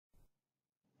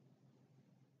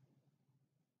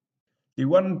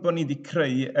Wan bod ni wedi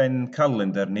creu ein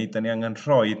calendar ni, da ni angen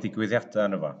rhoi digwyddiadau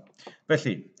yn efo.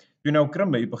 Felly, dwi'n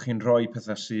awgrymu bod chi'n rhoi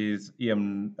pethau sydd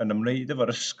yn ymwneud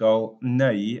efo'r ysgol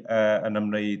neu yn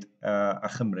ymwneud â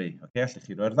Chymru. Okay? Allwch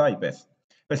chi roi'r ddau beth.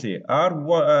 Felly, ar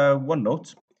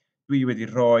OneNote, dwi wedi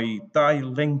rhoi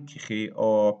 2 linc i chi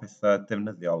o pethau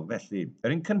defnyddiol. Felly,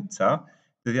 yr un cyntaf,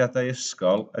 dyddiadau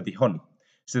ysgol, ydy hwn,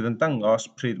 sydd yn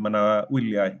dangos pryd mae yna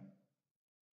wyliau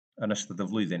yn ystod y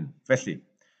flwyddyn. Felly,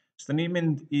 os da ni'n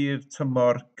mynd i'r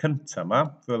tymor cyntaf yma,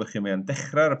 gwelwch chi mae'n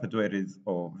dechrau ar y 4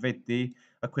 o Fedi,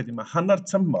 ac wedyn mae hanner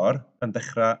tymor yn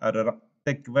dechrau ar yr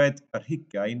 10 ar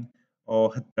 20 o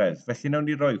Hydref. Felly nawn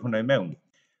ni roi hwnna i mewn.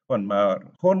 Mae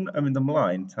hwn yn mynd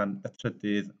ymlaen tan y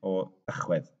 3 o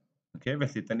Tachwedd. Okay?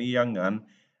 Felly, da ni angen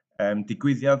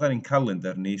digwyddiad ar ein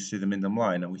calendar ni sydd yn mynd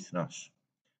ymlaen am wythnos.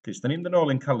 Okay, so da ni'n mynd yn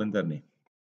ôl ein calendar ni.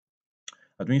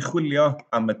 A dwi'n chwilio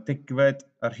am y 10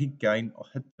 ar 20 o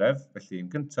Hydref, felly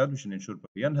yn gyntaf, dwi eisiau gwneud siŵr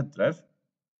bod fi yn Hydref.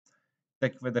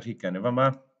 10 ar 20, efo yma,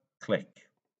 clic.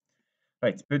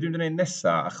 Reit, be dwi'n gwneud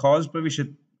nesaf, achos bod fi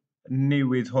eisiau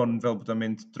newid hwn fel bod o'n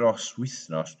mynd dros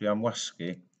wythnos, dwi am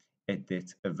wasgu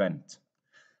edit event.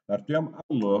 Nawr, dwi am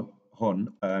alw hwn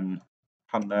yn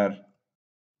hanner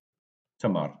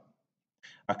tymor.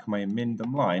 Ac mae'n mynd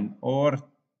ymlaen o'r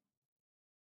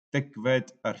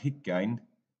 10 ar 20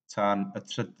 tan y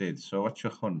 3. So,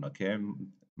 watchwch hwn, okay?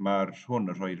 Mae'r hwn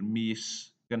yn rhoi'r mis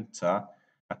gyntaf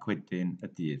ac wedyn y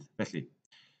dydd. Felly,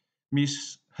 mis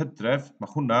Hydref,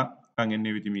 mae hwnna angen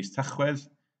newid i mis Tachwedd,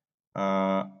 a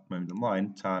mae'n mynd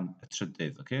ymlaen tan y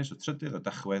 3. Okay? So, 3 o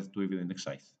Tachwedd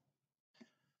 2017.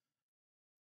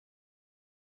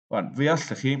 Wan, fe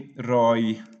allwch chi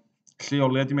roi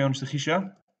lleoliad i mewn os ydych chi eisiau.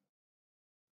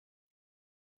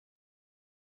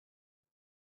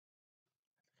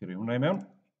 Chi roi hwnna i mewn.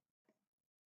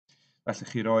 Felly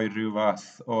chi roi rhyw fath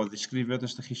o ddisgrifiad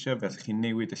os ydych chi eisiau, felly chi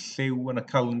newid y lliw yn y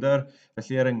calendar.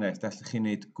 Felly er enghraifft, allwch chi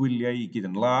wneud gwyliau i gyd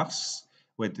yn las,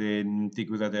 wedyn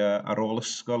digwyddiadau ar ôl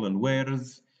ysgol yn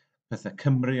wyrdd, pethau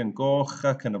Cymru yn goch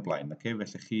ac yn y blaen. Okay?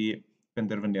 Felly chi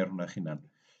benderfynu ar hwnna eich hunan.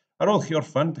 Ar ôl chi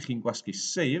orffen, ydych chi'n gwasgu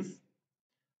save,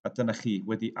 a dyna chi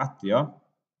wedi adio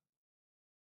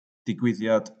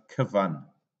digwyddiad cyfan.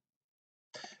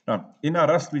 Un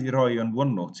arall dwi wedi rhoi yn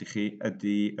OneNote i chi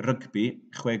ydy rygbi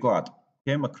 6 gwlad.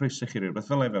 Okay, mae croeso chi rhywbeth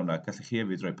fel ei fewn yna, gallwch chi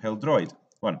hefyd rhoi pêl-droed.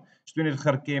 Os dwi'n edrych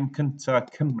ar gêm cyntaf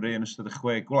Cymru yn ystod y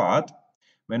 6 gwlad,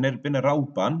 mae'n erbyn yr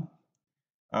Alban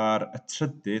ar y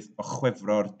 3 o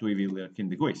Chwefror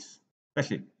 2018.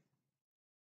 Felly,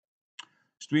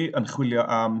 os dwi yn chwilio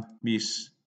am mis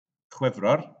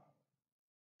Chwefror,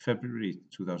 February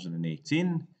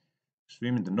 2018, os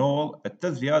dwi'n mynd yn ôl, y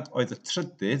dyddiad oedd y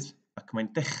 3 ac mae'n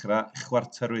dechrau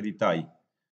 2:45.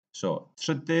 So,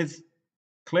 3,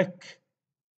 clic,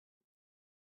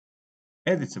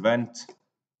 edit event.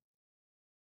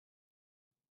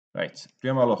 Reit,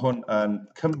 dwi am alw hwn yn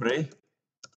Cymru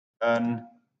yn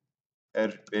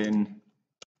erbyn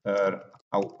yr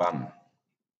Alban.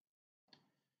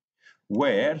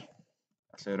 Where,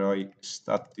 allai roi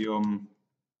Stadiwm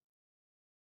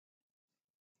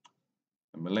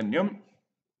y Millennium.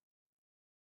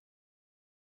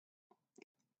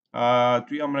 A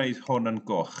dwi am wneud hwn yn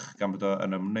goch, gan bod o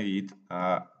yn ymwneud â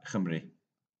Chymru.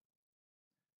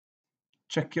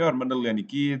 Checio'r manylion i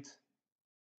gyd.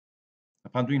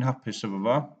 A pan dwi'n hapus efo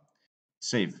fo,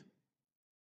 save.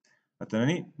 A dyna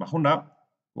ni, mae hwnna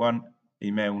wan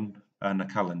i mewn yn y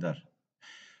calendar.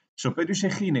 So, be dwi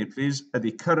eisiau chi wneud, please,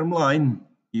 ydy cer ymlaen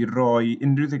i roi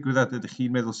unrhyw ddigwyddiadau ydych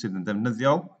chi'n meddwl sydd yn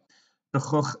defnyddiol.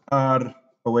 Rwchwch ar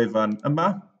y wefan yma.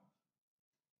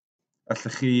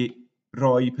 Allwch chi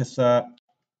roi pethau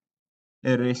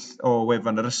eraill o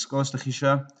wefan yr ysgol os ydych chi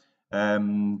eisiau.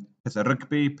 Pethau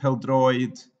rygbi,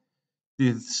 pêl-droed,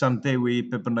 dydd San Dewi,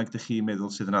 be bynnag ydych chi'n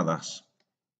meddwl sydd yn addas.